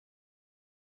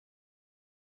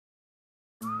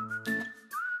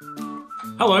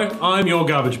Hello, I'm your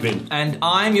garbage bin. And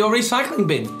I'm your recycling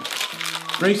bin.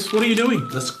 Reece, what are you doing?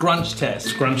 The Scrunch test.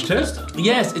 Scrunch test?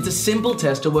 Yes, it's a simple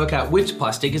test to work out which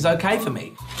plastic is okay for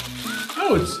me.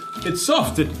 Oh, it's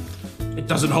soft. It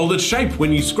doesn't hold its shape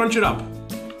when you scrunch it up.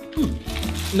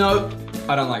 No,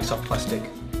 I don't like soft plastic.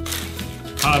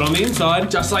 Hard on the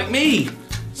inside. Just like me.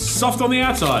 Soft on the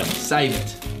outside. Save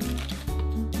it.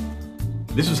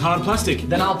 This is hard plastic.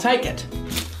 Then I'll take it.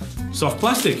 Soft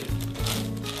plastic.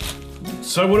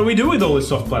 So what do we do with all this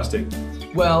soft plastic?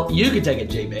 Well, you could take it,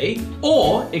 GB,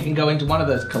 or it can go into one of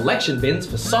those collection bins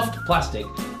for soft plastic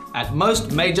at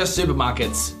most major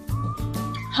supermarkets.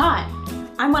 Hi,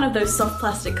 I'm one of those soft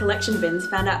plastic collection bins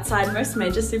found outside most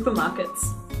major supermarkets.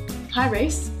 Hi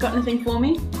Reece, got anything for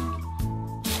me?